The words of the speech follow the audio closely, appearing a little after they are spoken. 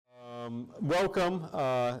Welcome.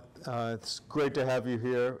 It's great to have you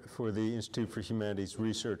here for the Institute for Humanities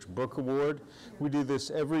Research Book Award. We do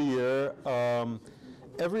this every year.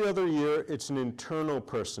 Every other year, it's an internal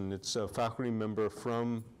person. It's a faculty member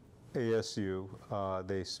from ASU.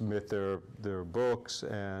 They submit their books,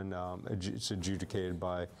 and it's adjudicated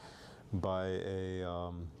by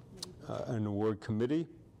an award committee.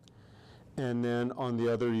 And then on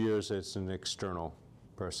the other years, it's an external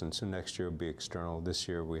person. So next year will be external. This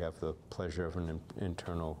year we have the pleasure of an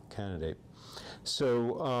internal candidate.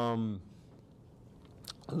 So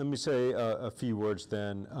let me say a few words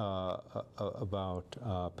then about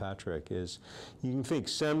Patrick. Is you can think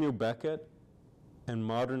Samuel Beckett and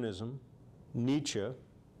modernism, Nietzsche,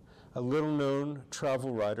 a little-known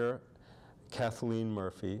travel writer, Kathleen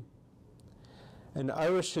Murphy, and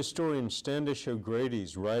Irish historian Standish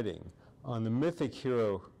O'Grady's writing on the mythic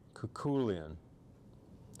hero Cuchulainn.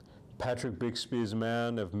 Patrick Bixby is a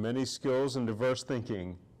man of many skills and diverse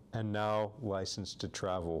thinking, and now licensed to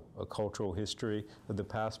travel, a cultural history of the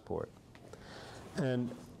passport.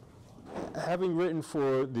 And having written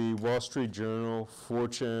for the Wall Street Journal,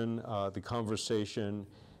 Fortune, The Conversation,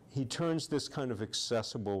 he turns this kind of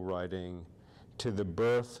accessible writing to the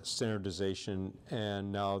birth, standardization,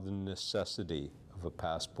 and now the necessity of a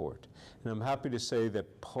passport. And I'm happy to say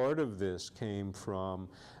that part of this came from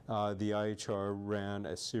the IHR ran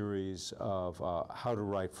a series of how to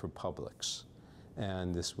write for publics.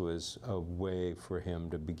 And this was a way for him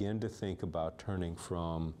to begin to think about turning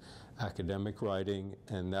from academic writing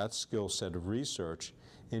and that skill set of research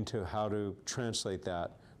into how to translate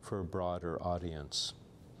that for a broader audience.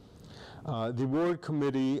 The award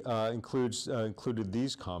committee included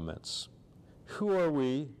these comments. Who are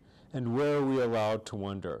we and where are we allowed to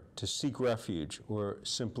wander, to seek refuge, or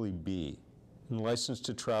simply be? In License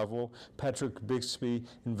to Travel, Patrick Bixby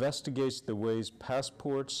investigates the ways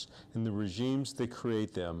passports and the regimes that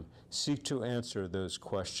create them seek to answer those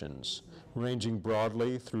questions. Ranging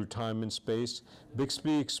broadly through time and space,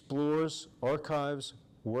 Bixby explores archives,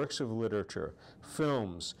 works of literature,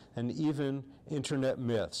 films, and even internet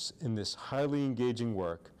myths in this highly engaging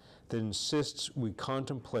work that insists we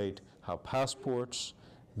contemplate how passports,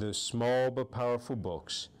 those small but powerful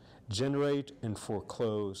books, generate and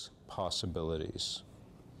foreclose possibilities.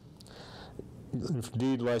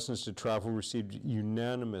 Indeed, License to Travel received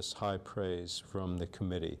unanimous high praise from the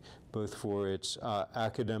committee, both for its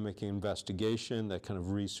academic investigation, that kind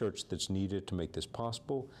of research that's needed to make this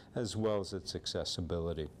possible, as well as its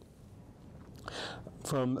accessibility.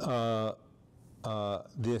 From the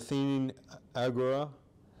Athenian Agora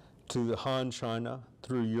to the Han China,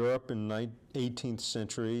 through Europe in the 18th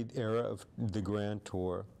century era of the Grand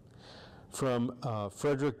Tour, from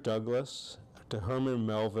Frederick Douglass to Herman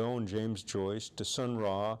Melville and James Joyce to Sun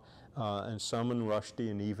Ra and Salman Rushdie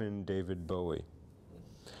and even David Bowie.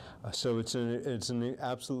 So it's an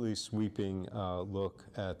absolutely sweeping look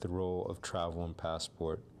at the role of travel and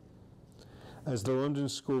passport. As the London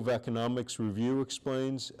School of Economics Review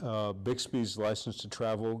explains, Bixby's License to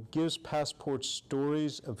Travel gives passports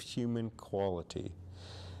stories of human quality.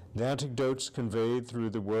 The anecdotes conveyed through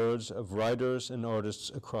the words of writers and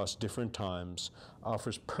artists across different times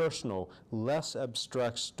offers personal, less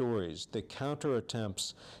abstract stories that counter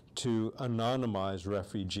attempts to anonymize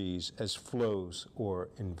refugees as flows or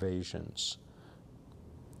invasions.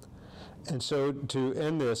 And so to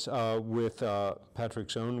end this with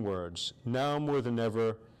Patrick's own words, now more than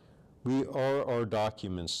ever, we are our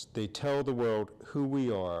documents. They tell the world who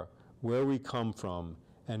we are, where we come from,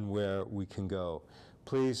 and where we can go.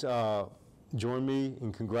 Please join me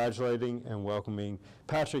in congratulating and welcoming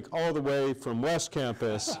Patrick all the way from West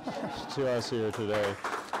Campus to us here today.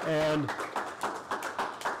 And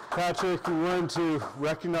Patrick, we want to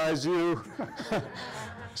recognize you.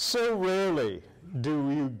 So rarely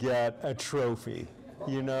do you get a trophy.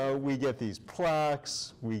 You know, we get these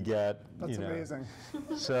plaques, we get, That's amazing.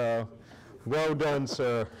 So, well done,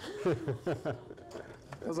 sir.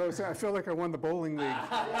 As I was saying, I feel like I won the bowling league.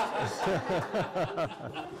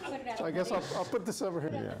 So I guess I'll put this over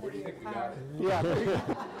here. Yeah.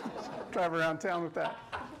 Drive around town with that.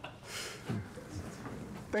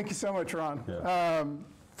 Thank you so much, Ron,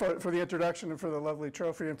 for the introduction and for the lovely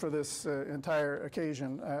trophy and for this entire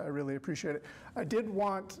occasion. I really appreciate it. I did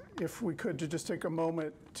want, if we could, to just take a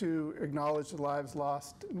moment to acknowledge the lives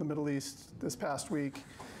lost in the Middle East this past week.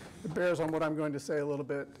 It bears on what I'm going to say a little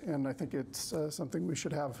bit, and I think it's something we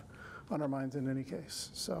should have on our minds in any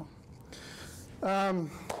case. So,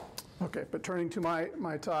 okay, but turning to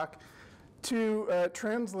my talk, to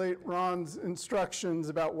translate Ron's instructions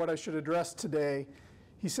about what I should address today,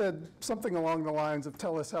 he said something along the lines of,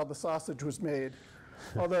 tell us how the sausage was made.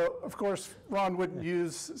 Although, of course, Ron wouldn't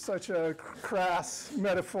use such a crass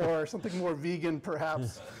metaphor, something more vegan,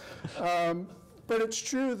 perhaps. But it's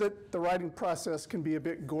true that the writing process can be a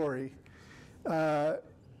bit gory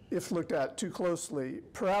if looked at too closely,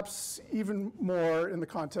 perhaps even more in the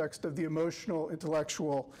context of the emotional,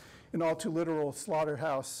 intellectual, and all too literal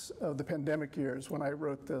slaughterhouse of the pandemic years when I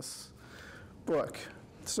wrote this book.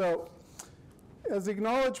 So, as the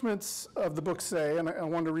acknowledgments of the book say, and I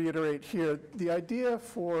want to reiterate here, the idea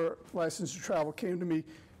for License to Travel came to me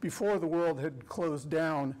before the world had closed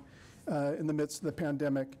down in the midst of the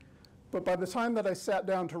pandemic. But by the time that I sat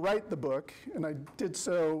down to write the book, and I did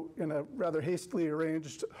so in a rather hastily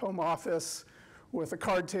arranged home office with a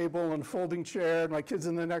card table and a folding chair, and my kids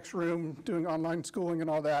in the next room doing online schooling and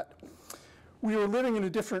all that, we were living in a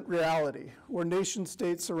different reality where nation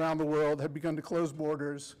states around the world had begun to close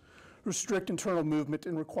borders, restrict internal movement,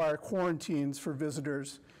 and require quarantines for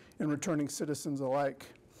visitors and returning citizens alike.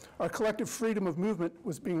 Our collective freedom of movement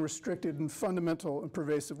was being restricted in fundamental and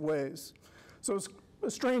pervasive ways. So it's a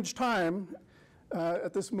strange time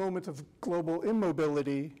at this moment of global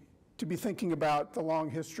immobility to be thinking about the long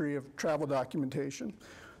history of travel documentation.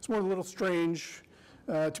 It's more a little strange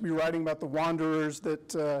to be writing about the wanderers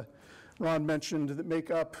that Ron mentioned that make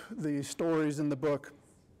up the stories in the book,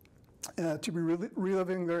 to be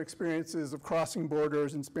reliving their experiences of crossing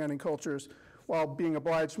borders and spanning cultures while being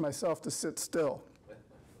obliged myself to sit still.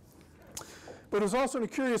 But it was also, in a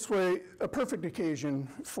curious way, a perfect occasion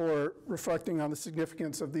for reflecting on the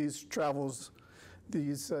significance of these travels,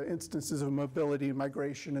 these instances of mobility,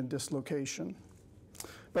 migration, and dislocation.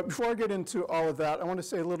 But before I get into all of that, I want to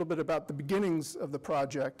say a little bit about the beginnings of the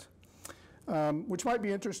project, which might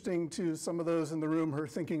be interesting to some of those in the room who are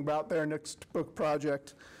thinking about their next book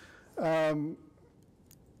project. It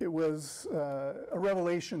was a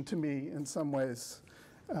revelation to me in some ways,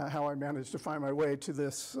 how I managed to find my way to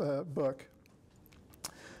this book.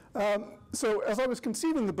 So as I was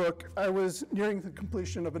conceiving the book, I was nearing the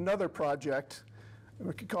completion of another project.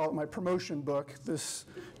 We could call it my promotion book, this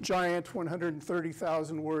giant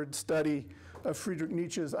 130,000 word study of Friedrich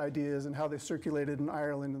Nietzsche's ideas and how they circulated in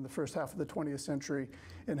Ireland in the first half of the 20th century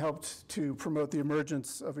and helped to promote the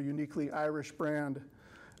emergence of a uniquely Irish brand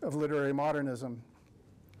of literary modernism.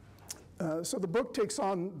 So the book takes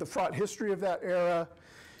on the fraught history of that era,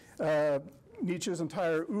 Nietzsche's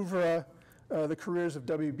entire oeuvre, the careers of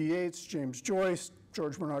W.B. Yeats, James Joyce,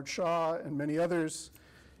 George Bernard Shaw, and many others.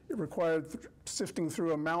 It required sifting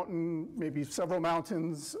through a mountain, maybe several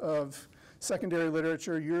mountains of secondary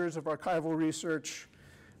literature, years of archival research,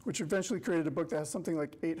 which eventually created a book that has something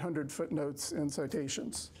like 800 footnotes and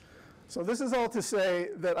citations. So this is all to say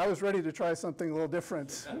that I was ready to try something a little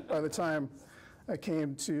different by the time I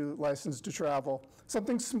came to License to Travel.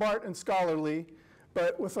 Something smart and scholarly,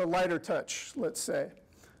 but with a lighter touch, let's say.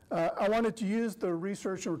 I wanted to use the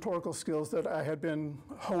research and rhetorical skills that I had been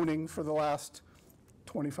honing for the last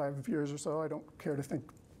 25 years or so. I don't care to think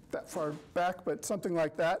that far back, but something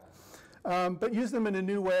like that. But use them in a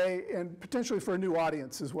new way and potentially for a new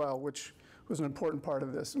audience as well, which was an important part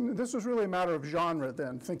of this. And this was really a matter of genre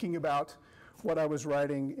then, thinking about what I was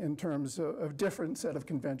writing in terms of a different set of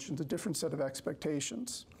conventions, a different set of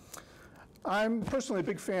expectations. I'm personally a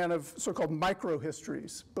big fan of so-called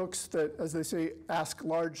micro-histories, books that, as they say, ask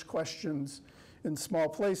large questions in small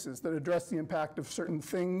places that address the impact of certain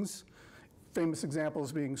things, famous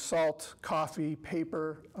examples being salt, coffee,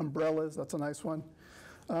 paper, umbrellas, that's a nice one,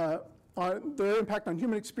 their impact on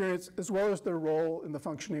human experience as well as their role in the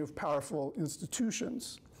functioning of powerful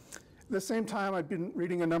institutions. At the same time, I've been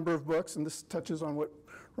reading a number of books, and this touches on what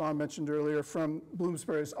Ron mentioned earlier, from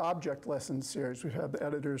Bloomsbury's Object Lessons series. We've had the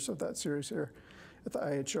editors of that series here at the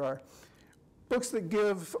IHR. Books that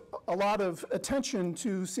give a lot of attention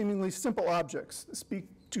to seemingly simple objects, speak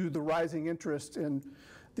to the rising interest in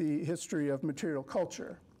the history of material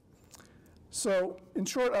culture. So, in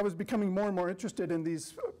short, I was becoming more and more interested in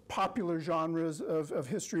these popular genres of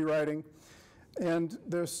history writing and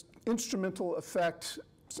there's instrumental effect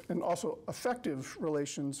and also effective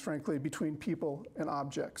relations, frankly, between people and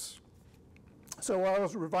objects. So while I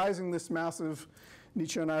was revising this massive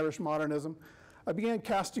Nietzschean Irish modernism, I began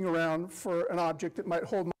casting around for an object that might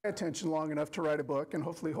hold my attention long enough to write a book and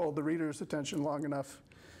hopefully hold the reader's attention long enough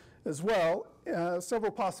as well.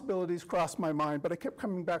 Several possibilities crossed my mind, but I kept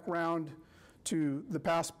coming back round to the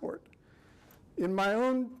passport. In my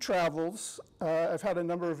own travels, I've had a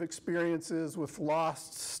number of experiences with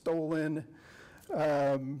lost, stolen,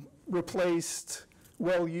 replaced,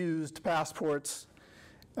 well-used passports.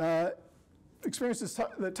 Experiences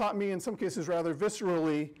that taught me, in some cases rather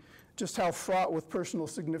viscerally, just how fraught with personal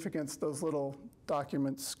significance those little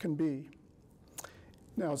documents can be.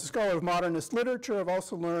 Now, as a scholar of modernist literature, I've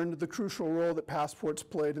also learned the crucial role that passports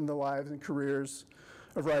played in the lives and careers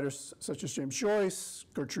of writers such as James Joyce,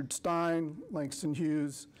 Gertrude Stein, Langston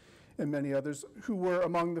Hughes, and many others, who were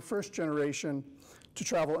among the first generation to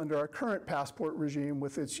travel under our current passport regime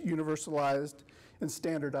with its universalized and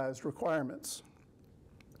standardized requirements.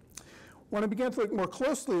 When I began to look more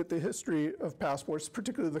closely at the history of passports,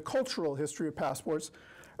 particularly the cultural history of passports,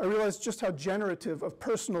 I realized just how generative of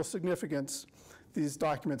personal significance these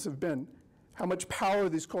documents have been, how much power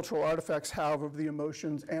these cultural artifacts have over the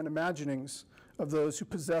emotions and imaginings of those who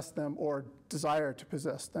possess them or desire to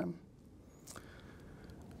possess them.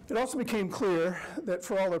 It also became clear that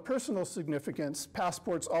for all their personal significance,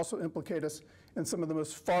 passports also implicate us in some of the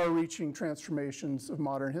most far-reaching transformations of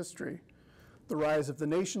modern history. The rise of the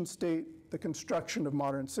nation state, the construction of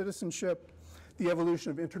modern citizenship, the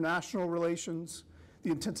evolution of international relations,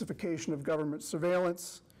 the intensification of government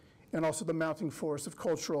surveillance, and also the mounting force of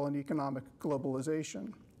cultural and economic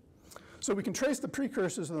globalization. So we can trace the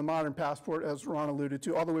precursors of the modern passport, as Ron alluded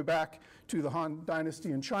to, all the way back to the Han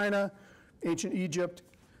Dynasty in China, ancient Egypt,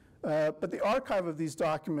 but the archive of these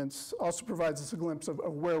documents also provides us a glimpse of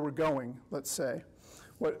where we're going, let's say,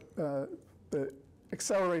 what the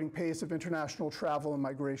accelerating pace of international travel and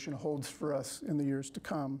migration holds for us in the years to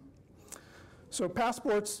come. So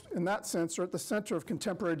passports, in that sense, are at the center of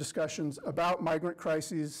contemporary discussions about migrant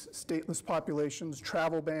crises, stateless populations,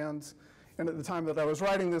 travel bans, and at the time that I was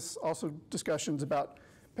writing this, also discussions about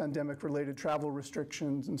pandemic-related travel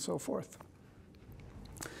restrictions and so forth.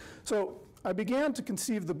 So I began to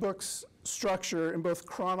conceive the book's structure in both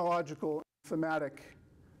chronological and thematic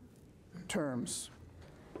terms,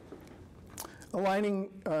 aligning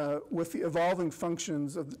with the evolving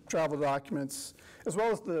functions of the travel documents, as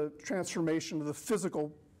well as the transformation of the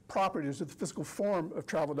physical properties, of the physical form of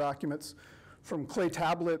travel documents, from clay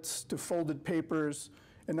tablets to folded papers,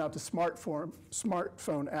 and now to smartphone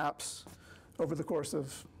apps over the course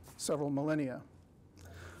of several millennia.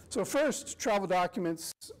 So first, travel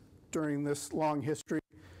documents during this long history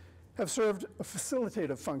have served a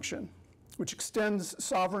facilitative function, which extends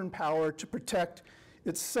sovereign power to protect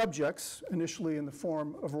its subjects, initially in the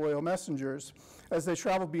form of royal messengers, as they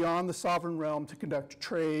travel beyond the sovereign realm to conduct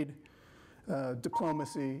trade,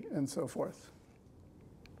 diplomacy, and so forth.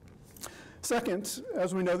 Second,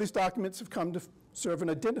 as we know, these documents have come to serve an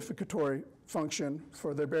identificatory function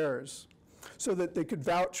for their bearers, so that they could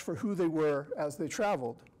vouch for who they were as they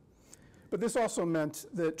traveled. But this also meant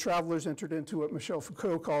that travelers entered into what Michel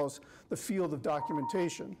Foucault calls the field of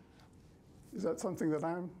documentation. Is that something that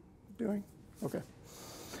I'm doing? Okay.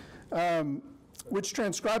 Which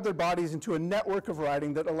transcribed their bodies into a network of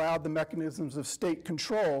writing that allowed the mechanisms of state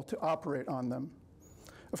control to operate on them.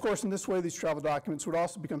 Of course, in this way, these travel documents would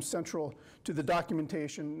also become central to the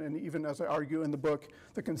documentation and even, as I argue in the book,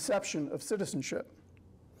 the conception of citizenship.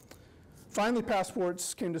 Finally,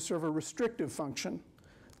 passports came to serve a restrictive function,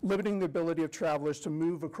 limiting the ability of travelers to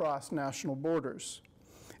move across national borders.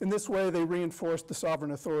 In this way, they reinforced the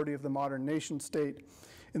sovereign authority of the modern nation state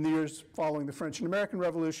in the years following the French and American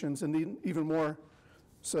revolutions, and even more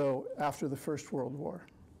so after the First World War.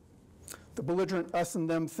 The belligerent us and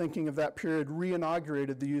them thinking of that period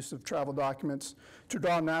re-inaugurated the use of travel documents to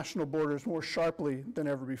draw national borders more sharply than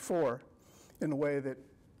ever before, in a way that,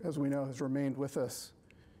 as we know, has remained with us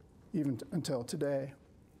even until today.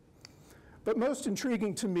 But most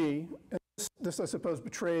intriguing to me, and this I suppose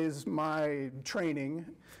betrays my training,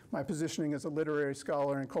 my positioning as a literary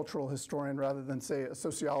scholar and cultural historian rather than, say, a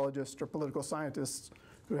sociologist or political scientist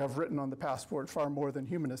who have written on the passport far more than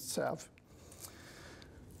humanists have.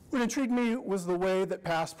 What intrigued me was the way that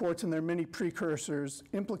passports and their many precursors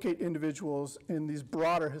implicate individuals in these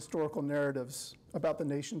broader historical narratives about the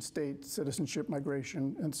nation state, citizenship,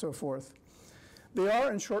 migration, and so forth. They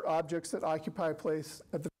are, in short, objects that occupy a place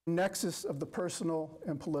at the nexus of the personal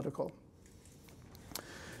and political.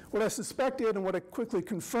 What I suspected and what I quickly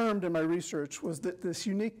confirmed in my research was that this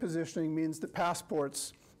unique positioning means that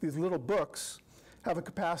passports, these little books, have a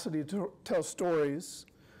capacity to tell stories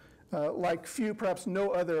like few, perhaps no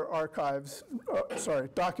other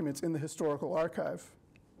documents in the historical archive.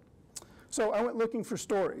 So I went looking for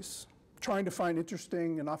stories, trying to find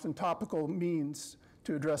interesting and often topical means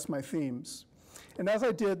to address my themes. And as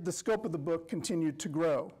I did, the scope of the book continued to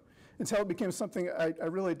grow until it became something I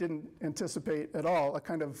really didn't anticipate at all, a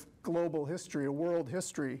kind of global history, a world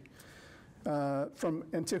history, from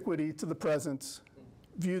antiquity to the present,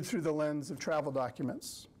 viewed through the lens of travel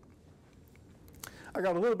documents. I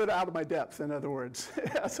got a little bit out of my depth, in other words,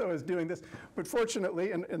 as I was doing this. But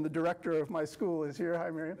fortunately, and the director of my school is here, hi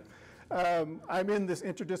Miriam, I'm in this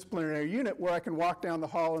interdisciplinary unit where I can walk down the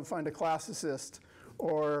hall and find a classicist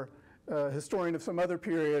or a historian of some other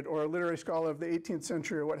period, or a literary scholar of the 18th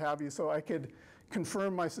century, or what have you, so I could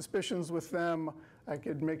confirm my suspicions with them. I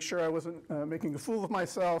could make sure I wasn't making a fool of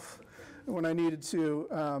myself when I needed to.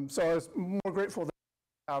 So I was more grateful to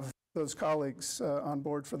have those colleagues on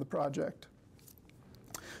board for the project.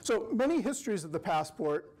 So many histories of the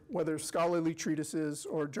passport, whether scholarly treatises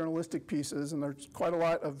or journalistic pieces, and there's quite a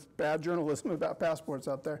lot of bad journalism about passports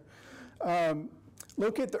out there,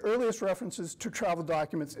 locate the earliest references to travel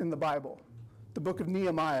documents in the Bible. The book of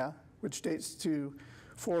Nehemiah, which dates to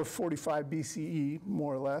 445 BCE,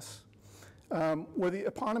 more or less, where the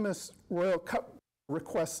eponymous royal cup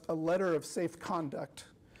requests a letter of safe conduct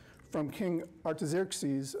from King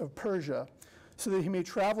Artaxerxes of Persia so that he may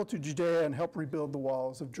travel to Judea and help rebuild the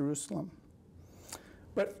walls of Jerusalem.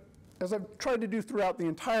 But as I've tried to do throughout the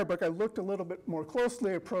entire book, I looked a little bit more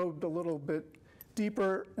closely, I probed a little bit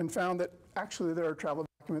deeper, and found that actually there are travel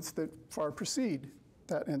documents that far precede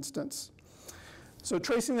that instance. So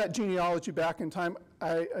tracing that genealogy back in time,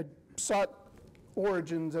 I sought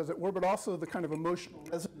origins, as it were, but also the kind of emotional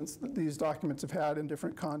resonance that these documents have had in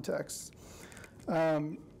different contexts.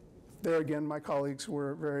 There again, my colleagues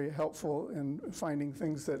were very helpful in finding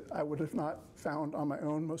things that I would have not found on my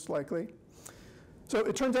own, most likely. So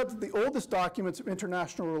it turns out that the oldest documents of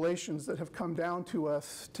international relations that have come down to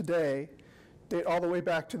us today date all the way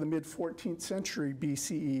back to the mid-14th century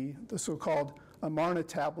BCE, the so-called Amarna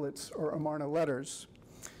tablets or Amarna letters,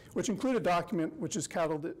 which include a document which is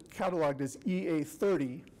cataloged as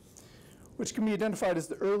EA30, which can be identified as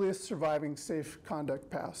the earliest surviving safe conduct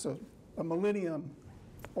pass, so a millennium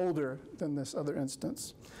older than this other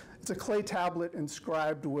instance. It's a clay tablet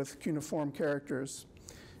inscribed with cuneiform characters.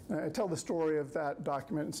 I tell the story of that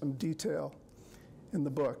document in some detail in the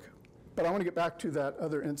book. But I want to get back to that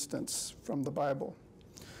other instance from the Bible.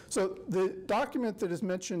 So the document that is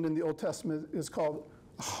mentioned in the Old Testament is called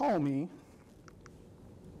a Halmi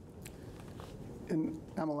in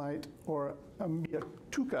Amalite, or a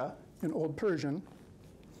Miatuka in Old Persian.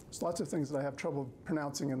 There's lots of things that I have trouble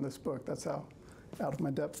pronouncing in this book. That's how out of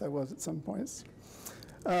my depth I was at some points.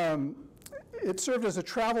 It served as a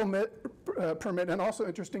travel permit, and also,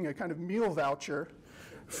 interesting, a kind of meal voucher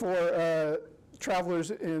for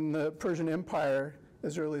travelers in the Persian Empire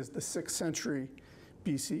as early as the 6th century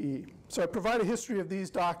BCE. So I provide a history of these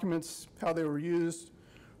documents, how they were used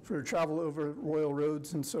for travel over royal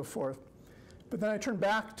roads and so forth. But then I turn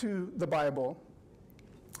back to the Bible,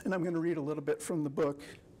 and I'm going to read a little bit from the book.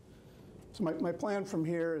 So my plan from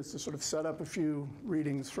here is to sort of set up a few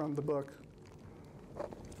readings from the book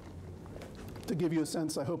to give you a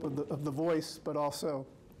sense, I hope, of the voice, but also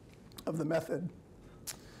of the method.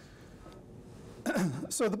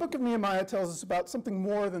 So the book of Nehemiah tells us about something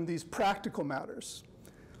more than these practical matters.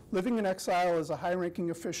 Living in exile as a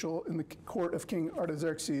high-ranking official in the court of King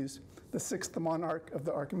Artaxerxes, the 6th monarch of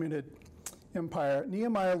the Achaemenid Empire,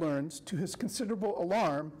 Nehemiah learns, to his considerable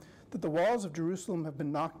alarm, that the walls of Jerusalem have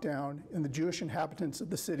been knocked down and the Jewish inhabitants of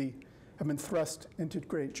the city have been thrust into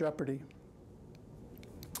great jeopardy.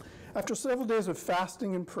 After several days of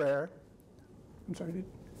fasting and prayer, I'm sorry,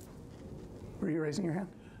 were you raising your hand?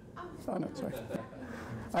 Oh, no, sorry.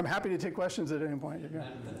 I'm happy to take questions at any point.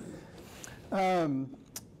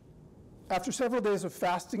 After several days of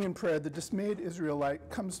fasting and prayer, the dismayed Israelite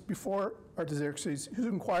comes before Artaxerxes, who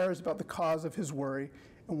inquires about the cause of his worry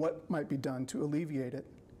and what might be done to alleviate it.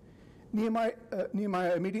 Nehemiah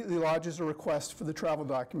immediately lodges a request for the travel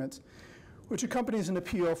documents, which accompanies an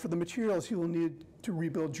appeal for the materials he will need to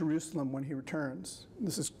rebuild Jerusalem when he returns.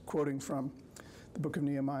 This is quoting from the book of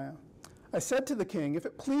Nehemiah. I said to the king, if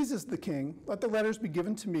it pleases the king, let the letters be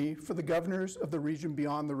given to me for the governors of the region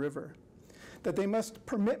beyond the river, that they must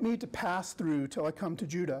permit me to pass through till I come to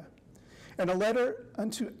Judah. And a letter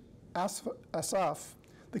unto Asaph,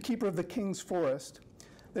 the keeper of the king's forest,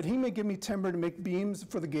 that he may give me timber to make beams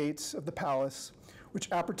for the gates of the palace, which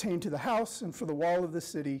appertain to the house and for the wall of the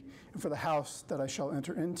city and for the house that I shall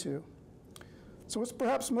enter into. So what's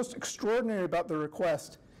perhaps most extraordinary about the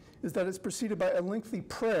request is that it's preceded by a lengthy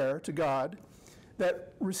prayer to God,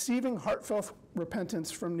 that receiving heartfelt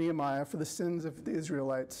repentance from Nehemiah for the sins of the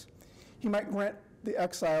Israelites, he might grant the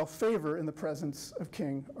exile favor in the presence of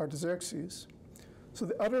King Artaxerxes. So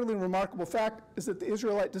the utterly remarkable fact is that the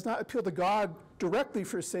Israelite does not appeal to God directly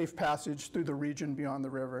for safe passage through the region beyond the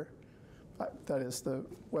river, that is the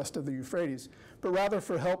west of the Euphrates, but rather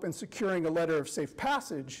for help in securing a letter of safe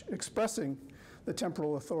passage expressing the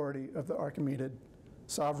temporal authority of the Achaemenid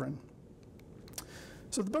sovereign.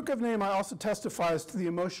 So the book of Nehemiah also testifies to the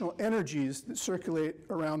emotional energies that circulate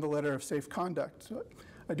around the letter of safe conduct. So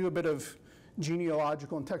I do a bit of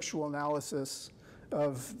genealogical and textual analysis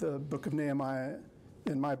of the book of Nehemiah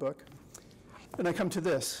in my book. And I come to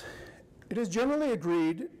this. It is generally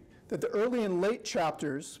agreed that the early and late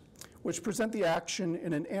chapters, which present the action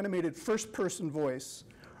in an animated first-person voice,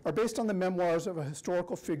 are based on the memoirs of a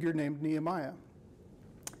historical figure named Nehemiah.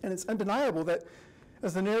 And it's undeniable that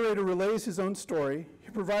as the narrator relays his own story, he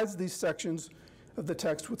provides these sections of the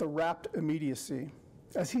text with a rapt immediacy.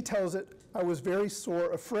 As he tells it, I was very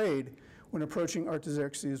sore afraid when approaching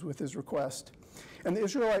Artaxerxes with his request. And the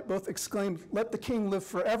Israelite both exclaimed, let the king live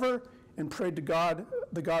forever, and prayed to God,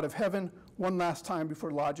 the God of heaven, one last time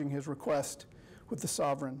before lodging his request with the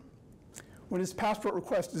sovereign. When his passport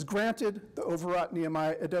request is granted, the overwrought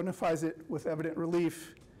Nehemiah identifies it with evident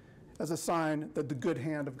relief as a sign that the good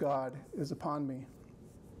hand of God is upon me.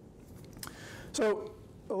 So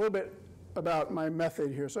a little bit about my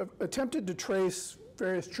method here. So I've attempted to trace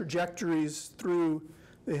various trajectories through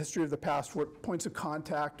the history of the passport, points of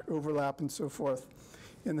contact, overlap, and so forth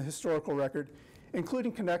in the historical record,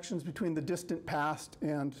 including connections between the distant past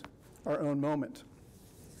and our own moment.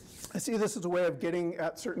 I see this as a way of getting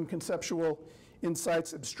at certain conceptual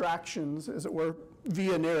insights, abstractions, as it were,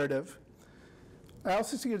 via narrative. I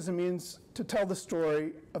also see it as a means to tell the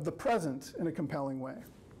story of the present in a compelling way.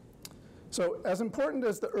 So as important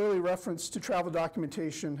as the early reference to travel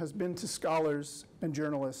documentation has been to scholars and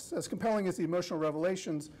journalists, as compelling as the emotional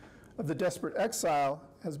revelations of the desperate exile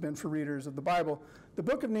has been for readers of the Bible, the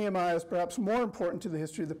book of Nehemiah is perhaps more important to the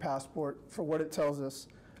history of the passport for what it tells us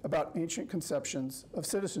about ancient conceptions of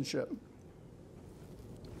citizenship.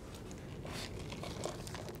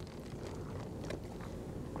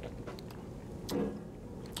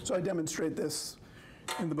 So I demonstrate this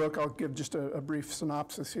in the book. I'll give just a brief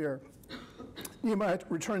synopsis here. Nehemiah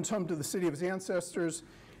returns home to the city of his ancestors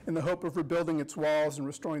in the hope of rebuilding its walls and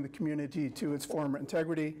restoring the community to its former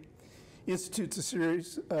integrity. He institutes a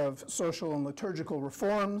series of social and liturgical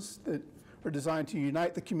reforms that are designed to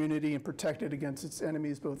unite the community and protect it against its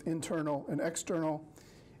enemies, both internal and external.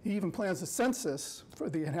 He even plans a census for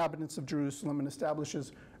the inhabitants of Jerusalem and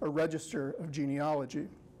establishes a register of genealogy.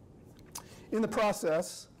 In the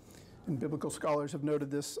process, and biblical scholars have noted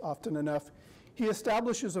this often enough, he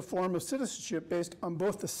establishes a form of citizenship based on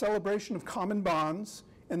both the celebration of common bonds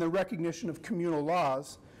and the recognition of communal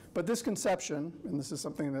laws. But this conception, and this is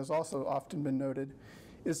something that has also often been noted,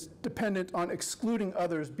 is dependent on excluding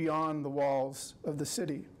others beyond the walls of the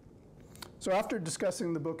city. So after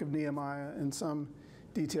discussing the book of Nehemiah in some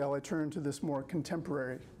detail, I turn to this more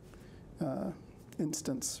contemporary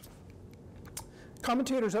instance.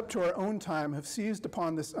 Commentators up to our own time have seized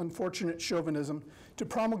upon this unfortunate chauvinism to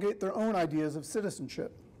promulgate their own ideas of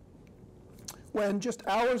citizenship. When just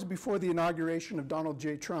hours before the inauguration of Donald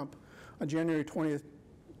J. Trump on January 20th,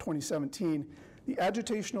 2017, the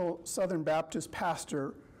agitational Southern Baptist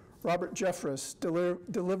pastor, Robert Jeffress,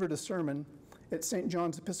 delivered a sermon at St.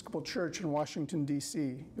 John's Episcopal Church in Washington,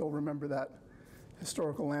 D.C. You'll remember that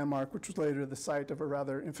historical landmark, which was later the site of a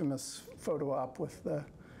rather infamous photo op with the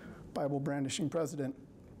Bible-brandishing president.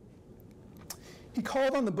 He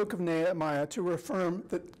called on the book of Nehemiah to reaffirm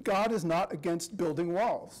that God is not against building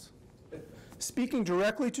walls. Speaking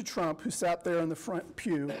directly to Trump, who sat there in the front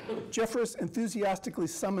pew, Jeffress enthusiastically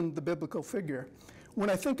summoned the biblical figure. When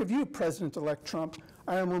I think of you, President-elect Trump,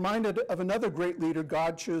 I am reminded of another great leader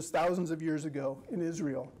God chose thousands of years ago in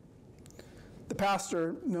Israel. The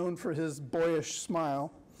pastor, known for his boyish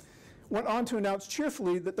smile, went on to announce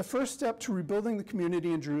cheerfully that the first step to rebuilding the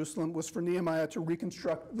community in Jerusalem was for Nehemiah to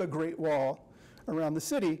reconstruct the Great Wall around the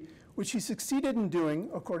city, which he succeeded in doing,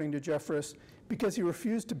 according to Jeffress, because he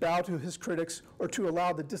refused to bow to his critics or to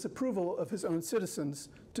allow the disapproval of his own citizens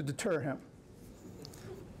to deter him.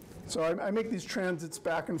 So I make these transits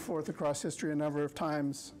back and forth across history a number of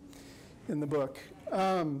times in the book.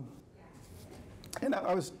 And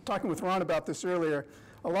I was talking with Ron about this earlier.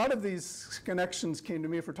 A lot of these connections came to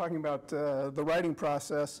me, if we're talking about the writing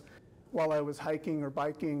process, while I was hiking or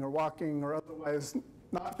biking or walking or otherwise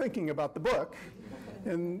not thinking about the book.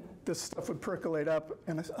 And this stuff would percolate up,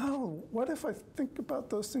 and I said, oh, what if I think about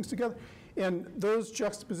those things together? And those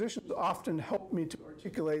juxtapositions often help me to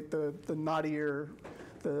articulate the knottier,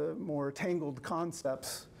 the more tangled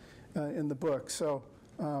concepts in the book. So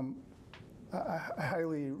I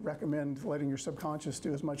highly recommend letting your subconscious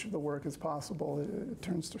do as much of the work as possible. It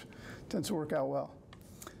tends to work out well.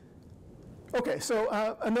 Okay, so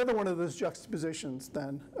another one of those juxtapositions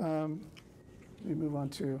then. Let me move on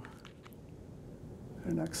to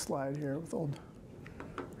the next slide here with old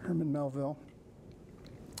Herman Melville.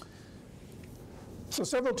 So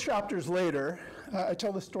several chapters later, I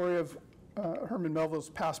tell the story of Herman Melville's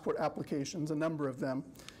passport applications, a number of them,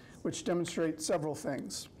 which demonstrate several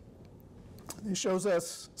things. He shows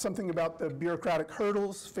us something about the bureaucratic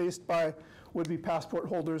hurdles faced by would-be passport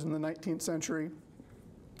holders in the 19th century.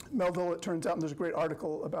 Melville, it turns out, and there's a great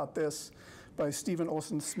article about this by Stephen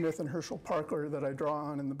Olson Smith and Herschel Parker that I draw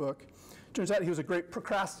on in the book. Turns out he was a great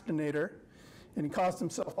procrastinator, and he caused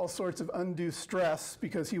himself all sorts of undue stress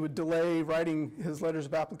because he would delay writing his letters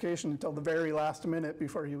of application until the very last minute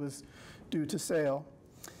before he was due to sail.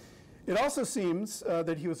 It also seems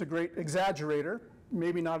that he was a great exaggerator,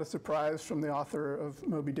 maybe not a surprise from the author of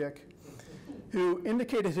Moby Dick, who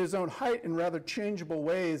indicated his own height in rather changeable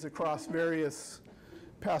ways across various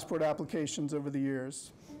passport applications over the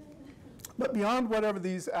years. But beyond whatever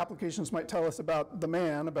these applications might tell us about the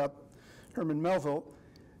man, about Herman Melville,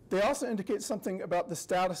 they also indicate something about the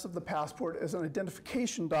status of the passport as an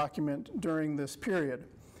identification document during this period,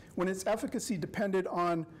 when its efficacy depended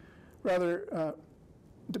on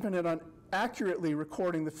accurately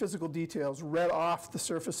recording the physical details read off the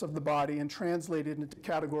surface of the body and translated into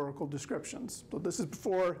categorical descriptions. So this is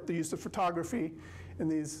before the use of photography in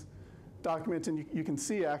these documents, and you can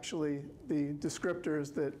see actually the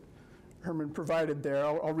descriptors that Herman provided there.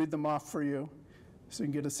 I'll read them off for you so you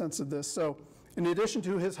can get a sense of this. So in addition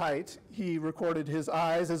to his height, he recorded his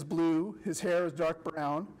eyes as blue, his hair as dark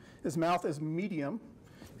brown, his mouth as medium,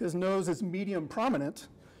 his nose as medium prominent,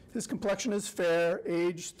 his complexion is fair,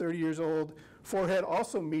 age 30 years old, forehead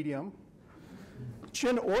also medium,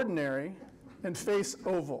 chin ordinary, and face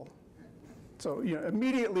oval. So,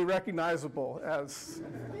 immediately recognizable as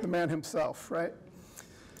the man himself, right?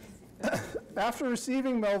 After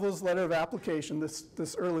receiving Melville's letter of application,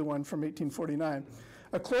 this early one from 1849,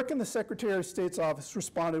 a clerk in the Secretary of State's office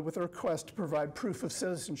responded with a request to provide proof of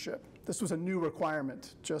citizenship. This was a new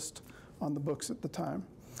requirement just on the books at the time.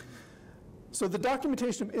 So the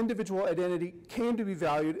documentation of individual identity came to be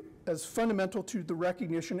valued as fundamental to the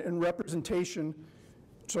recognition and representation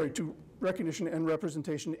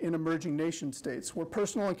in emerging nation states, where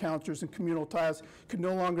personal encounters and communal ties could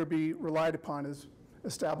no longer be relied upon as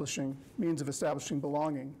means of establishing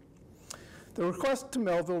belonging. The request to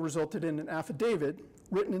Melville resulted in an affidavit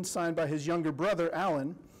written and signed by his younger brother,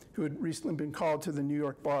 Alan, who had recently been called to the New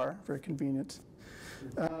York bar, very convenient,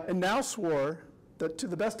 and now swore that to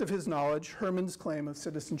the best of his knowledge, Herman's claim of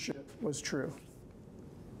citizenship was true.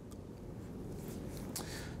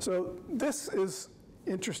 So this is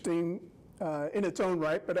interesting in its own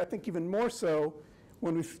right, but I think even more so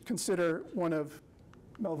when we consider one of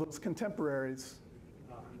Melville's contemporaries,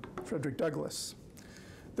 Frederick Douglass.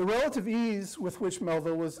 The relative ease with which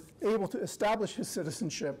Melville was able to establish his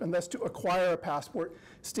citizenship and thus to acquire a passport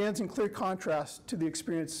stands in clear contrast to the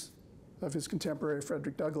experience of his contemporary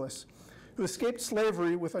Frederick Douglass, who escaped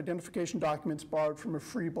slavery with identification documents borrowed from a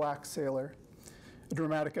free black sailor, a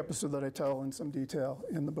dramatic episode that I tell in some detail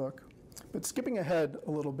in the book. But skipping ahead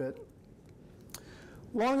a little bit,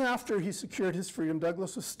 long after he secured his freedom,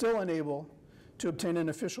 Douglass was still unable to obtain an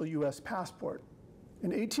official US passport. In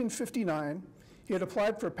 1859, he had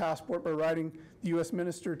applied for a passport by writing the US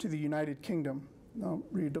minister to the United Kingdom. I'll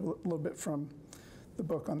read a little bit from the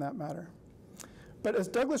book on that matter. But as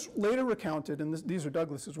Douglass later recounted, and these are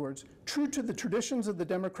Douglass's words, true to the traditions of the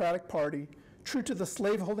Democratic Party, true to the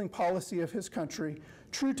slaveholding policy of his country,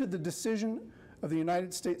 true to the decision of the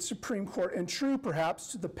United States Supreme Court, and true perhaps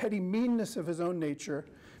to the petty meanness of his own nature,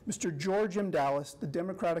 Mr. George M. Dallas, the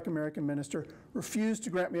Democratic American minister, refused to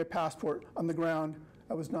grant me a passport on the ground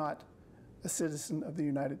I was not a citizen of the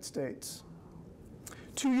United States.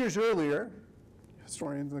 2 years earlier,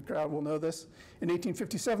 historians in the crowd will know this, in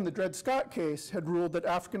 1857, the Dred Scott case had ruled that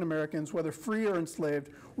African Americans, whether free or enslaved,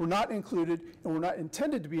 were not included and were not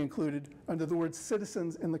intended to be included under the word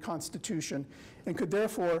citizens in the Constitution, and could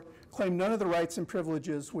therefore claim none of the rights and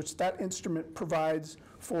privileges which that instrument provides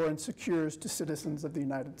for and secures to citizens of the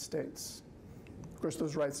United States. Of course,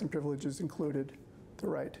 those rights and privileges included the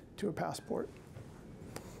right to a passport.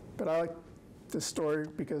 But I like this story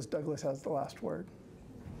because Douglass has the last word.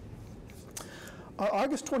 On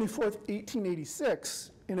August 24th,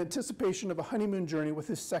 1886, in anticipation of a honeymoon journey with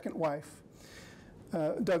his second wife,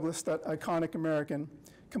 Douglass, that iconic American,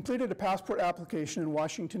 completed a passport application in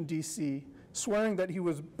Washington, D.C., swearing that he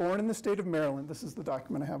was born in the state of Maryland. This is the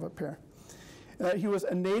document I have up here. And that he was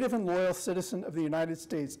a native and loyal citizen of the United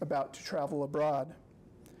States about to travel abroad.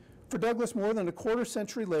 For Douglass, more than a quarter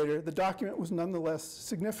century later, the document was nonetheless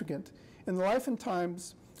significant. In the life and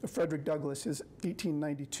times of Frederick Douglass, his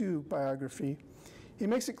 1892 biography, he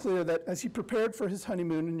makes it clear that as he prepared for his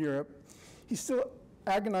honeymoon in Europe, he still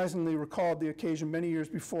agonizingly recalled the occasion many years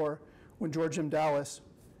before when George M. Dallas,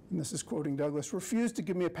 and this is quoting Douglass, refused to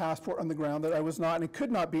give me a passport on the ground that I was not and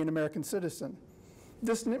could not be an American citizen.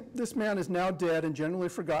 This man is now dead and generally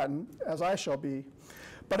forgotten, as I shall be,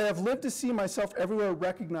 but I have lived to see myself everywhere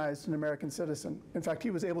recognized an American citizen. In fact, he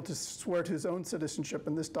was able to swear to his own citizenship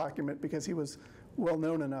in this document because he was well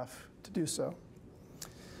known enough to do so.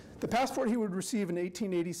 The passport he would receive in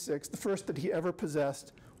 1886, the first that he ever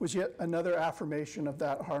possessed, was yet another affirmation of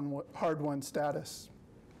that hard-won status.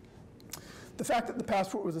 The fact that the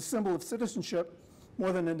passport was a symbol of citizenship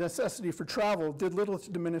more than a necessity for travel did little to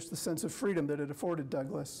diminish the sense of freedom that it afforded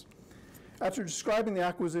Douglass. After describing the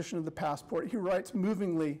acquisition of the passport, he writes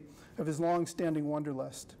movingly of his long-standing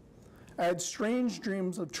wanderlust. I had strange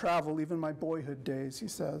dreams of travel even in my boyhood days, he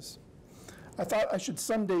says. I thought I should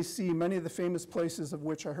someday see many of the famous places of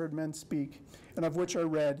which I heard men speak and of which I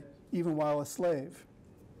read even while a slave.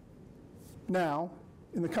 Now,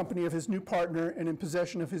 in the company of his new partner and in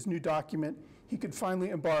possession of his new document, he could finally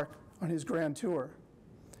embark on his grand tour.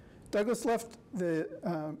 Douglass left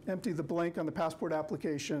empty the blank on the passport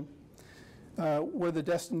application where the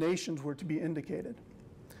destinations were to be indicated.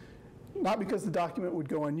 Not because the document would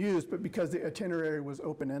go unused, but because the itinerary was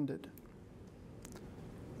open-ended.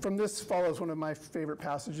 From this follows one of my favorite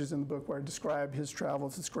passages in the book where I describe his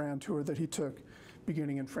travels, this grand tour that he took,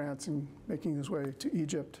 beginning in France and making his way to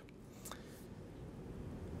Egypt.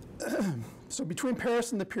 So between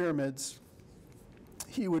Paris and the pyramids,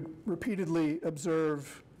 he would repeatedly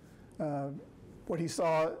observe what he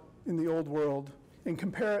saw in the old world and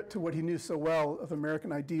compare it to what he knew so well of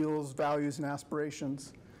American ideals, values, and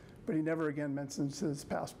aspirations, but he never again mentions his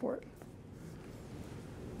passport.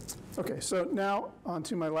 Okay, so now on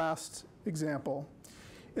to my last example.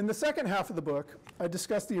 In the second half of the book, I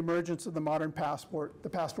discuss the emergence of the modern passport, the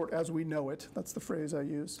passport as we know it, that's the phrase I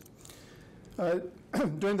use,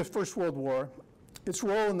 during the First World War, its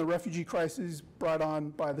role in the refugee crises brought on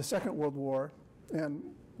by the Second World War, and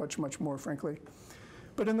much, much more, frankly.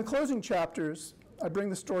 But in the closing chapters, I bring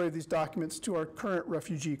the story of these documents to our current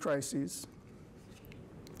refugee crises.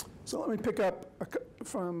 So let me pick up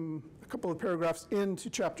from a couple of paragraphs into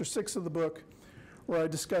chapter 6 of the book, where I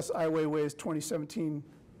discuss Ai Weiwei's 2017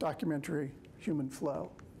 documentary, Human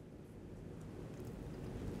Flow.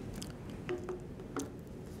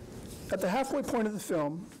 At the halfway point of the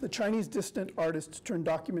film, the Chinese dissident artist turned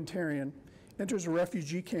documentarian enters a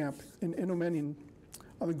refugee camp in Inomenin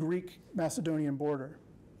on the Greek-Macedonian border,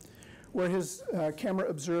 where his camera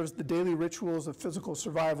observes the daily rituals of physical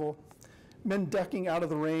survival, men ducking out of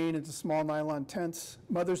the rain into small nylon tents,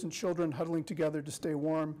 mothers and children huddling together to stay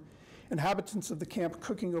warm, inhabitants of the camp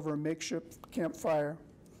cooking over a makeshift campfire,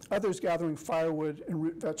 others gathering firewood and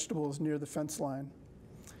root vegetables near the fence line.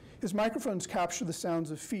 His microphones capture the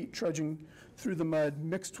sounds of feet trudging through the mud,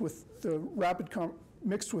 mixed with rapid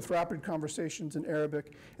conversations in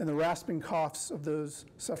Arabic and the rasping coughs of those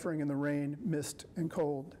suffering in the rain, mist, and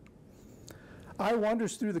cold. Ai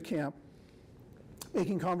wanders through the camp,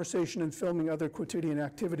 making conversation and filming other quotidian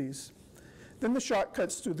activities. Then the shot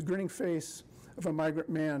cuts through the grinning face of a migrant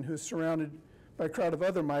man who is surrounded by a crowd of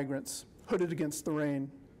other migrants, hooded against the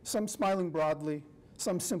rain, some smiling broadly,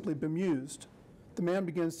 some simply bemused. The man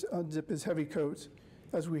begins to unzip his heavy coat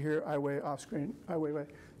as we hear Ai Wei off screen. Ai Weiwei.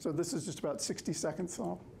 So this is just about 60 seconds, so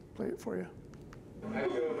I'll play it for you. I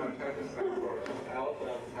feel my practice for out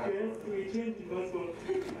of time. Yes, we change the passport.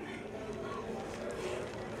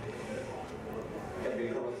 If you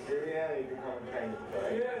become a Syrian, you become a Chinese,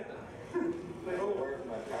 right? Yeah. Where's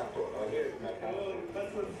my passport? Oh, here's my passport. Oh,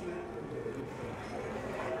 passport.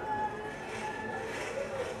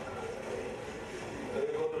 So you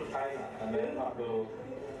go to China and then have to.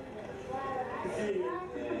 See.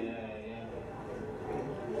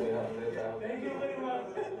 Yeah. Thank you very much.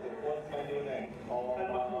 What's my new name?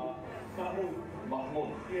 Mahmoud.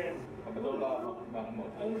 Mahmoud. Yes. Abdullah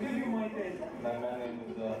Mahmoud. I will give you my tent. My name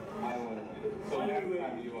is Ai Weiwei. So next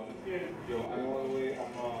time you want Ai Weiwei,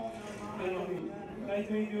 Nice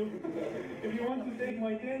to meet you. If you want to take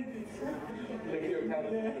my tent, it's... Take your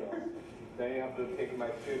tent. Then you have to take my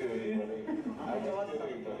studio. I'm not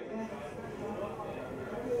doing it.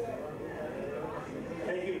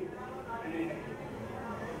 Thank you.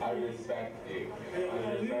 I respect you. I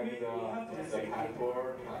respect the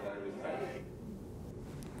passport and I respect you.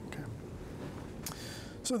 Okay.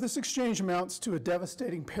 So this exchange amounts to a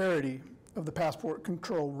devastating parody of the passport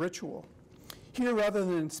control ritual. Here, rather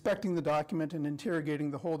than inspecting the document and interrogating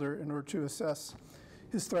the holder in order to assess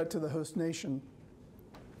his threat to the host nation,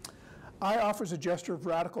 Ai offers a gesture of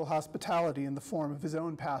radical hospitality in the form of his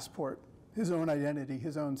own passport, his own identity,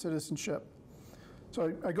 his own citizenship.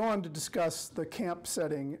 So I go on to discuss the camp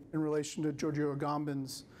setting in relation to Giorgio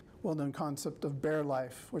Agamben's well-known concept of bear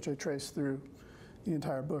life, which I trace through the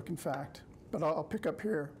entire book, in fact. But I'll pick up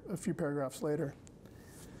here a few paragraphs later.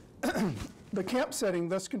 The camp setting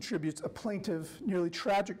thus contributes a plaintive, nearly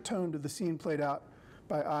tragic tone to the scene played out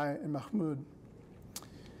by I and Mahmoud.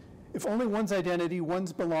 If only one's identity,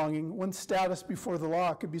 one's belonging, one's status before the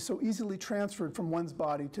law could be so easily transferred from one's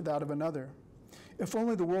body to that of another. If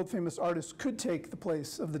only the world-famous artist could take the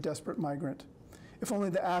place of the desperate migrant. If only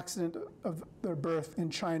the accident of their birth in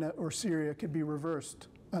China or Syria could be reversed,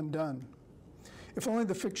 undone. If only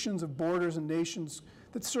the fictions of borders and nations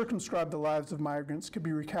that circumscribe the lives of migrants could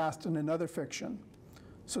be recast in another fiction.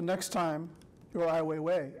 So next time, you're Ai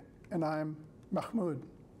Weiwei, and I'm Mahmoud.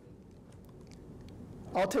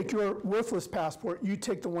 I'll take your worthless passport, you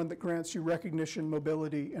take the one that grants you recognition,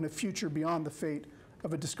 mobility, and a future beyond the fate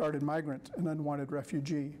of a discarded migrant, an unwanted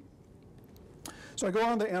refugee. So I go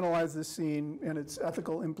on to analyze this scene and its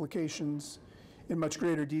ethical implications in much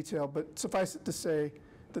greater detail, but suffice it to say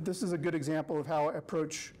that this is a good example of how I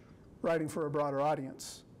approach writing for a broader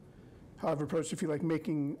audience. How I've approached, if you like,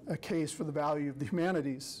 making a case for the value of the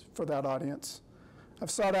humanities for that audience.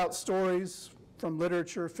 I've sought out stories from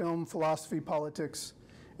literature, film, philosophy, politics,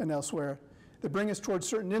 and elsewhere that bring us towards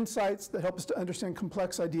certain insights that help us to understand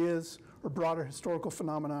complex ideas or broader historical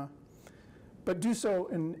phenomena, but do so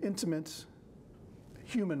in an intimate,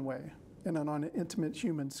 human way and on an intimate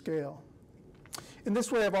human scale. In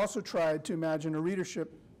this way, I've also tried to imagine a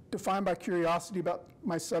readership defined by curiosity about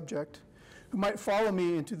my subject, who might follow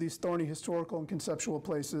me into these thorny historical and conceptual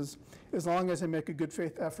places as long as I make a good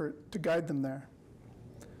faith effort to guide them there.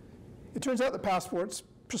 It turns out that passports,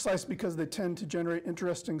 precisely because they tend to generate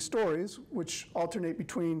interesting stories, which alternate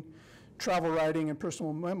between travel writing and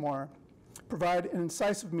personal memoir, provide an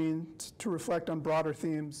incisive means to reflect on broader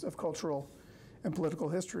themes of cultural and political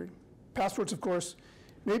history. Passports, of course,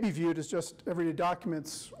 may be viewed as just everyday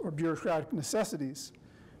documents or bureaucratic necessities,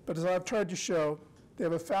 but as I've tried to show, they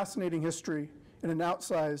have a fascinating history and an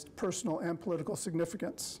outsized personal and political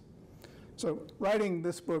significance. So writing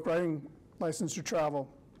this book, writing License to Travel,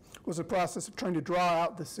 was a process of trying to draw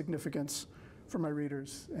out this significance for my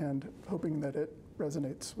readers and hoping that it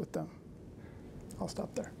resonates with them. I'll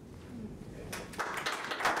stop there.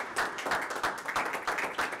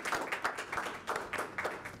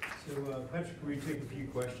 So, Patrick, will you take a few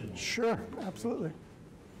questions? Sure, absolutely.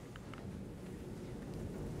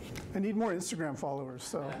 I need more Instagram followers,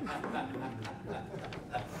 so.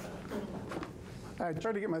 I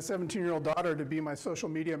tried to get my 17-year-old daughter to be my social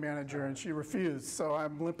media manager, and she refused, so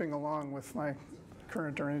I'm limping along with my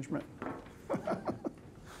current arrangement.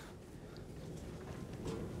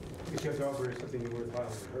 If your daughter is something worthwhile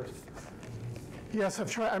for her. Yes,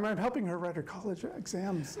 I've tried. I'm helping her write her college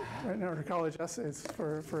exams right now, her college essays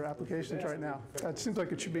for applications right now. That seems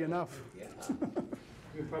like it should be enough.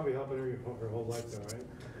 You're probably helping her whole life, though, right?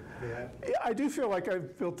 Yeah. Yeah, I do feel like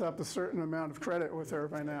I've built up a certain amount of credit with her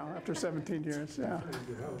by now, after 17 years, yeah.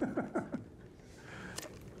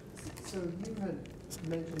 So you had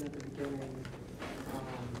mentioned at the beginning,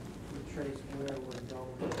 you traced where we're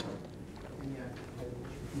going, and yet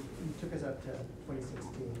you took us up to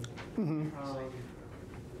 2016. Mm-hmm.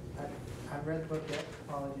 I've read the book yet,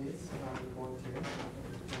 apologies, I'm going to.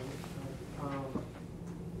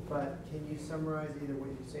 But can you summarize either what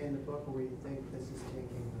you say in the book or where you think this is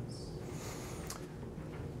taking us?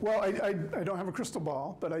 Well, I don't have a crystal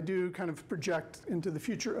ball, but I do kind of project into the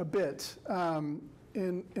future a bit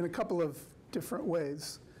in a couple of different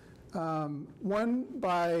ways. One,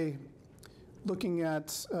 by looking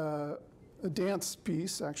at a dance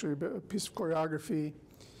piece, actually a piece of choreography,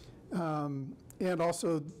 and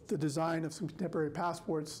also the design of some contemporary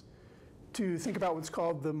passports to think about what's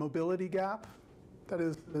called the mobility gap. That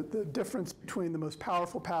is the difference between the most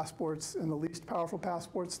powerful passports and the least powerful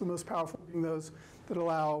passports, the most powerful being those that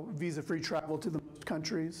allow visa-free travel to the most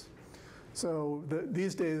countries. So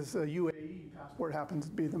these days, a UAE passport happens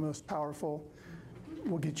to be the most powerful.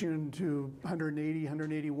 Will get you into 180,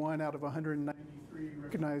 181 out of 193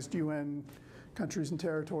 recognized UN countries and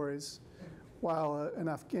territories, while an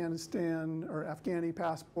Afghanistan or Afghani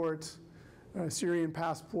passport, a Syrian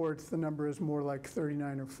passport, the number is more like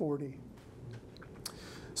 39 or 40.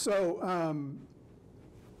 So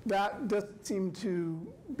that doesn't seem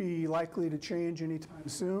to be likely to change anytime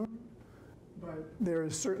soon, but there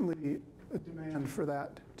is certainly a demand for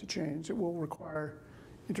that to change. It will require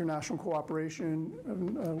international cooperation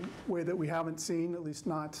in a way that we haven't seen, at least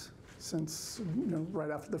not since right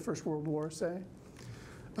after the First World War, say.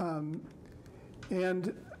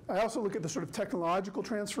 And I also look at the sort of technological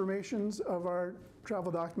transformations of our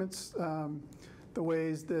travel documents, the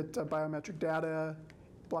ways that biometric data,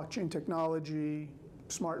 blockchain technology,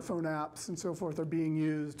 smartphone apps, and so forth are being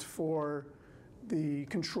used for the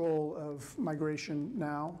control of migration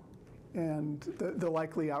now. and the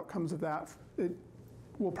likely outcomes of that. It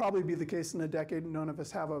will probably be the case in a decade. None of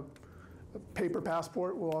us have a paper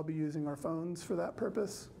passport. We'll all be using our phones for that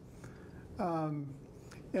purpose. And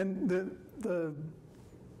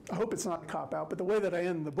I hope it's not a cop-out, but the way that I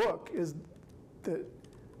end the book is that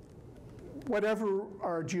whatever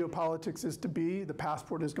our geopolitics is to be, the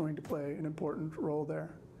passport is going to play an important role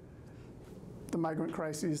there. The migrant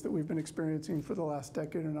crises that we've been experiencing for the last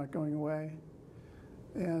decade are not going away.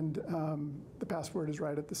 And the passport is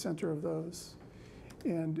right at the center of those.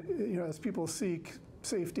 And as people seek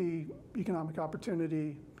safety, economic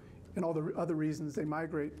opportunity, and all the other reasons they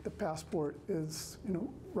migrate, the passport is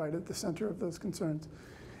right at the center of those concerns.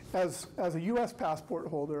 As a US passport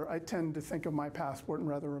holder, I tend to think of my passport in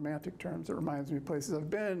rather romantic terms. It reminds me of places I've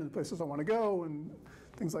been and places I want to go and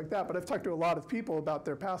things like that. But I've talked to a lot of people about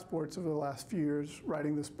their passports over the last few years,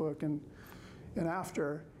 writing this book and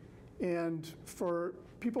after. And for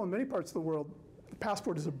people in many parts of the world, the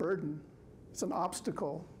passport is a burden. It's an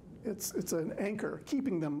obstacle. It's an anchor,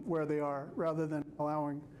 keeping them where they are rather than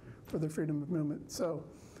allowing for their freedom of movement. So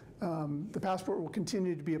the passport will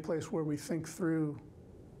continue to be a place where we think through.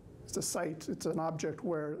 It's a site, it's an object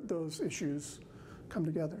where those issues come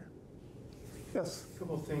together. Yes? A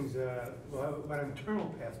couple of things about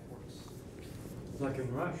internal passports. Like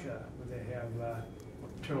in Russia, where they have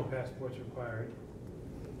internal passports required,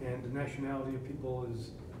 and the nationality of people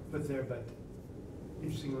is put there, but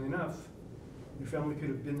interestingly enough, your family could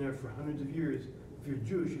have been there for hundreds of years. If you're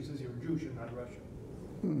Jewish, it says you're Jewish and not Russian.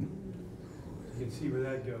 You can see where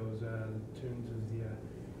that goes in terms of the.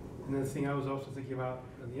 Another thing I was also thinking about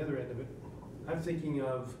on the other end of it, I'm thinking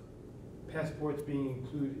of passports being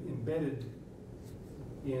embedded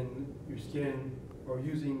in your skin or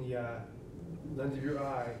using the lens of your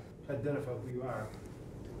eye to identify who you are.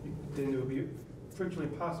 Then it would be virtually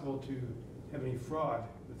impossible to have any fraud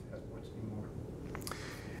with passports anymore.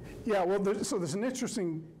 Yeah, well, so there's an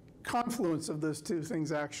interesting confluence of those two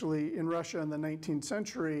things actually in Russia in the 19th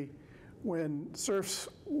century. When serfs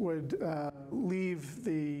would leave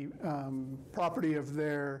the property of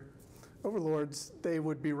their overlords, they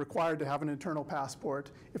would be required to have an internal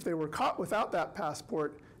passport. If they were caught without that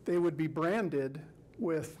passport, they would be branded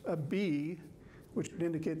with a B, which would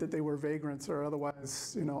indicate that they were vagrants or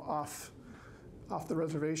otherwise, off the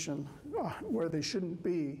reservation where they shouldn't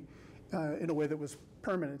be in a way that was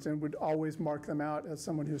permanent and would always mark them out as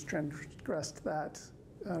someone who's transgressed that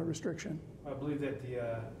restriction. I believe that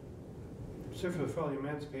the serfs were probably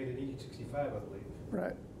emancipated in 1865, I believe.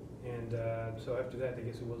 Right. And so after that, I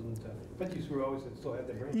guess it wasn't. But you were always still had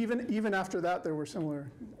their brand. Even after that, there were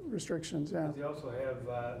similar restrictions. Yeah. They also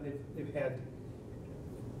have. They've had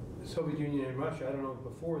the Soviet Union and Russia. I don't know if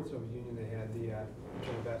before the Soviet Union they had the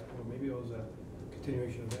internal passport. Maybe it was a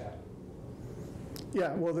continuation of that.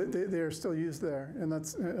 Yeah. Well, they're still used there, and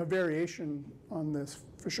that's a variation on this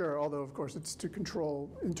for sure. Although, of course, it's to control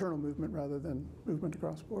internal movement rather than movement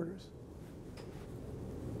across borders.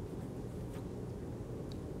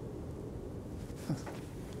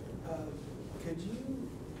 Could you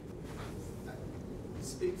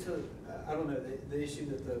speak to, I don't know, the issue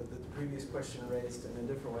that the previous question raised in a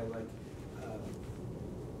different way, like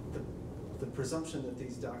the presumption that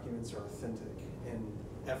these documents are authentic and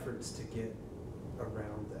efforts to get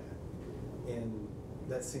around that. And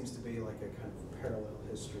that seems to be like a kind of parallel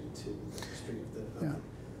history to the history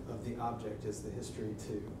of the object is the history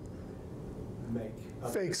to make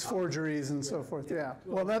fakes, forgeries, and so forth. Yeah.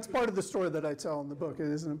 Well, that's part of the story that I tell in the book. It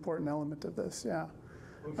is an important element of this. Yeah.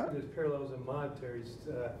 I'm sure there's parallels in monetaries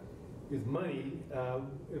with money.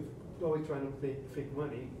 If always trying to make fake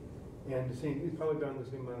money, and the same, it's probably done the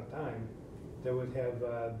same amount of time. That would have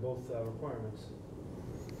both requirements.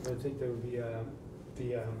 I think there would be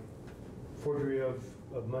the forgery of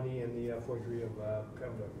money and the forgery of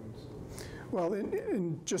travel documents. Well,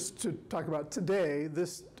 and just to talk about today,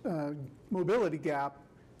 this mobility gap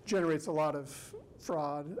generates a lot of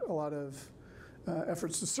fraud, a lot of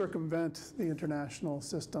efforts to circumvent the international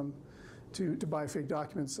system to buy fake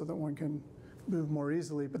documents so that one can move more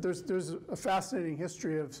easily. But there's a fascinating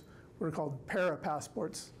history of what are called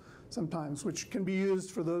para-passports sometimes, which can be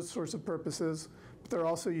used for those sorts of purposes, but they're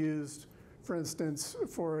also used, for instance,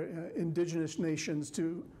 for indigenous nations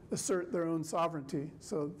to assert their own sovereignty.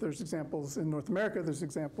 So there's examples in North America, there's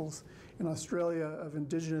examples in Australia of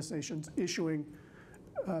indigenous nations issuing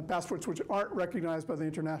passports which aren't recognized by the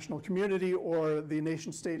international community or the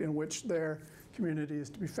nation state in which their community is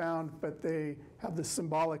to be found, but they have this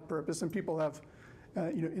symbolic purpose, and people have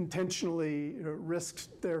intentionally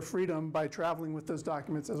risked their freedom by traveling with those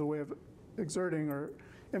documents as a way of exerting or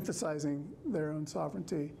emphasizing their own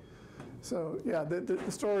sovereignty. So yeah,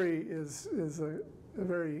 the story is a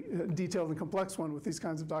very detailed and complex one with these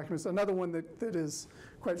kinds of documents. Another one that is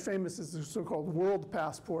quite famous is the so-called World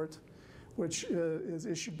Passport, which is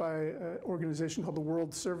issued by an organization called the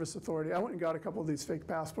World Service Authority. I went and got a couple of these fake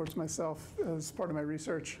passports myself as part of my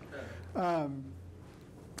research.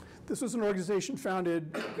 This was an organization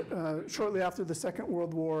founded shortly after the Second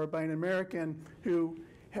World War by an American who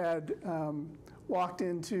had walked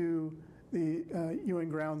into the UN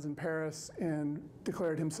grounds in Paris and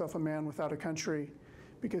declared himself a man without a country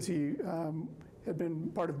because he had been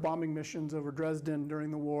part of bombing missions over Dresden during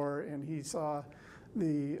the war, and he saw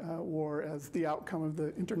the war as the outcome of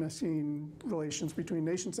the internecine relations between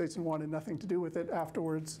nation states and wanted nothing to do with it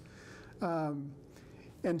afterwards.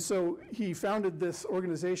 And so he founded this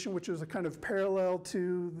organization, which was a kind of parallel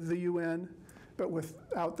to the UN, but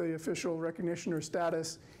without the official recognition or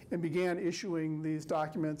status, and began issuing these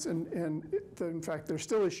documents. And in fact, they're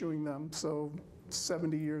still issuing them, so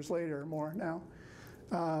 70 years later, more now.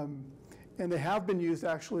 And they have been used,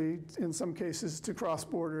 actually, in some cases, to cross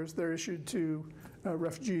borders. They're issued to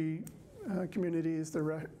refugee communities.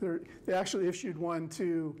 They actually issued one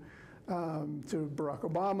to Barack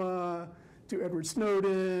Obama, to Edward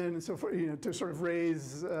Snowden, and so forth, to sort of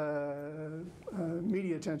raise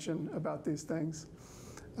media attention about these things.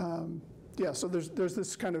 Yeah, so there's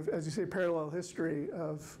this kind of, as you say, parallel history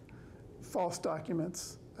of false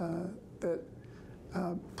documents that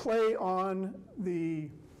play on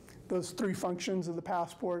those three functions of the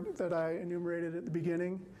passport that I enumerated at the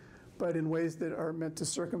beginning, but in ways that are meant to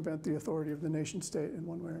circumvent the authority of the nation state in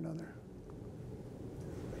one way or another.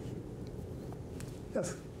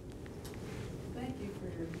 Yes? Thank you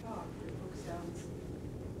for your talk. Your book sounds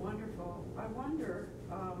wonderful. I wonder,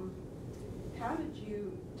 how did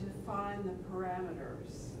you define the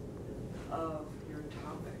parameters of your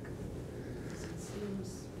topic? Because it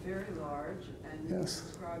seems very large, and you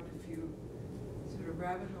described a few sort of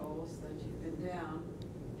rabbit holes that you've been down.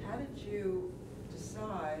 How did you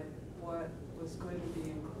decide what was going to be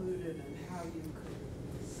included and how you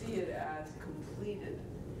could see it as completed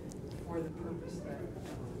for the purpose that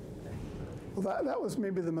Well, that was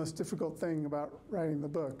maybe the most difficult thing about writing the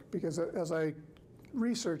book, because as I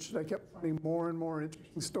researched, I kept finding more and more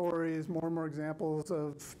interesting stories, more and more examples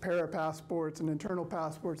of para-passports and internal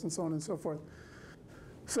passports and so on and so forth.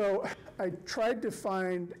 So I tried to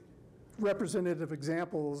find representative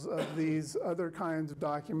examples of these other kinds of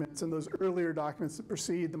documents and those earlier documents that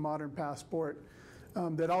precede the modern passport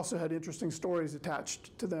that also had interesting stories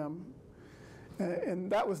attached to them.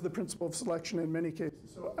 And that was the principle of selection in many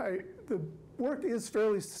cases. So the work is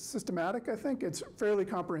fairly systematic, I think. It's fairly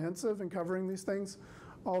comprehensive in covering these things,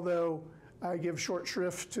 although I give short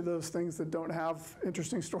shrift to those things that don't have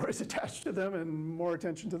interesting stories attached to them and more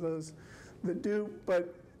attention to those that do.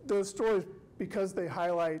 But those stories, because they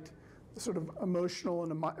highlight the sort of emotional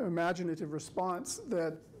and imaginative response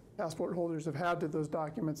that passport holders have had to those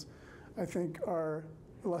documents, I think are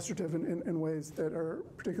illustrative in ways that are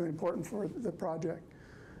particularly important for the project.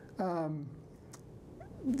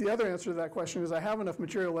 The other answer to that question is I have enough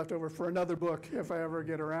material left over for another book if I ever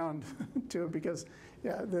get around to it, because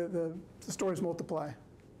yeah, the stories multiply,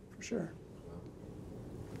 for sure.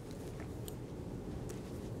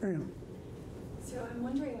 Mariam. So I'm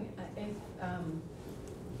wondering if,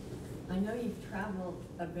 I know you've traveled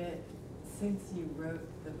a bit since you wrote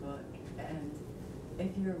the book, and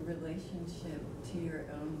if your relationship to your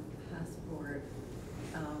own passport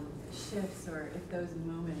shifts, or if those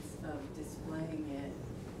moments of displaying it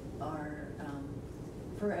are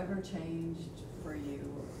forever changed for you.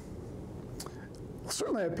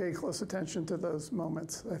 Certainly I pay close attention to those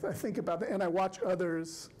moments. I think about it, and I watch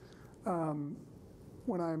others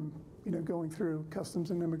when I'm going through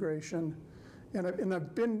customs and immigration. And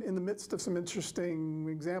I've been in the midst of some interesting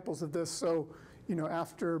examples of this. So,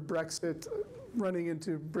 after Brexit, running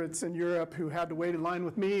into Brits in Europe who had to wait in line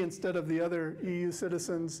with me instead of the other EU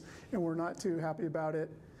citizens, and were not too happy about it,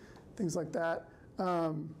 things like that.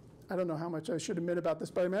 I don't know how much I should admit about this,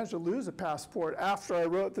 but I managed to lose a passport after I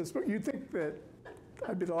wrote this book. You'd think that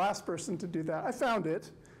I'd be the last person to do that. I found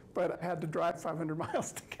it, but I had to drive 500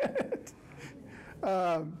 miles to get it.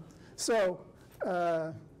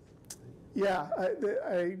 Yeah,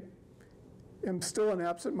 I am still an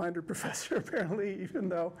absent-minded professor, apparently, even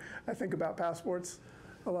though I think about passports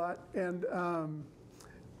a lot. And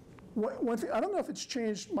one thing, I don't know if it's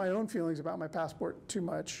changed my own feelings about my passport too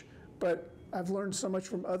much, but I've learned so much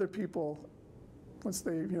from other people. Once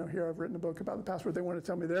they hear I've written a book about the passport, they want to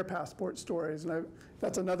tell me their passport stories. And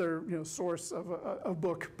that's another source of a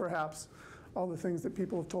book, perhaps, all the things that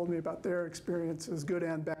people have told me about their experiences, good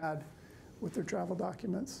and bad, with their travel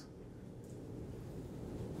documents.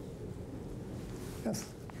 Yes.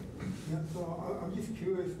 Yeah, so I'm just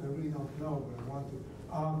curious, I really don't know, but I want to.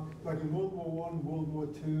 Like in World War I, World War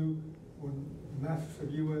II, when masses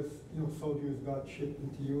of U.S. Soldiers got shipped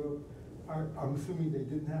into Europe, I'm assuming they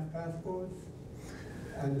didn't have passports?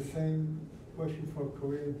 And the same question for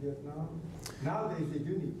Korea and Vietnam? Nowadays they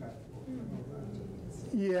do need passports.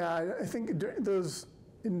 Yeah, I think those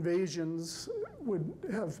invasions would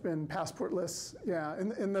have been passportless. Yeah,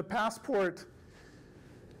 in the passport,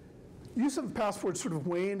 use of passports sort of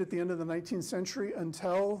waned at the end of the 19th century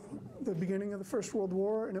until the beginning of the First World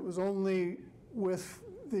War, and it was only with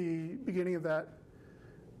the beginning of that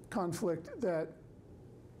conflict that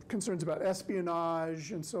concerns about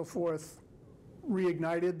espionage and so forth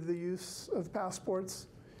reignited the use of passports.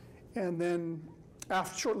 And then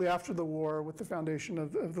shortly after the war, with the foundation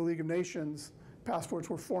of the League of Nations, passports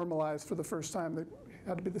were formalized for the first time. They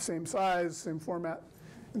had to be the same size, same format,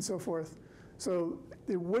 and so forth. So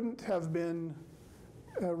it wouldn't have been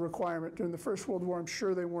a requirement during the First World War. I'm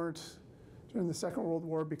sure they weren't during the Second World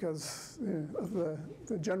War because of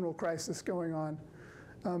the general crisis going on.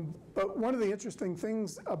 But one of the interesting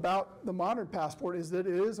things about the modern passport is that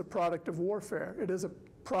it is a product of warfare. It is a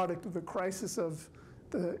product of the crisis of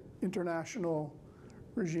the international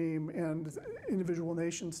regime and individual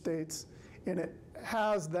nation states. And it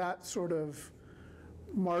has that sort of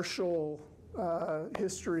martial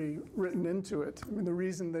history written into it. I mean, the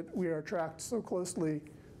reason that we are tracked so closely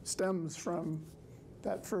stems from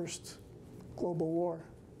that first global war.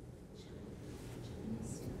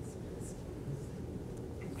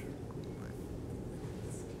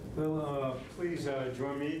 Well, please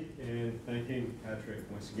join me in thanking Patrick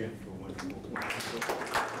once again for a wonderful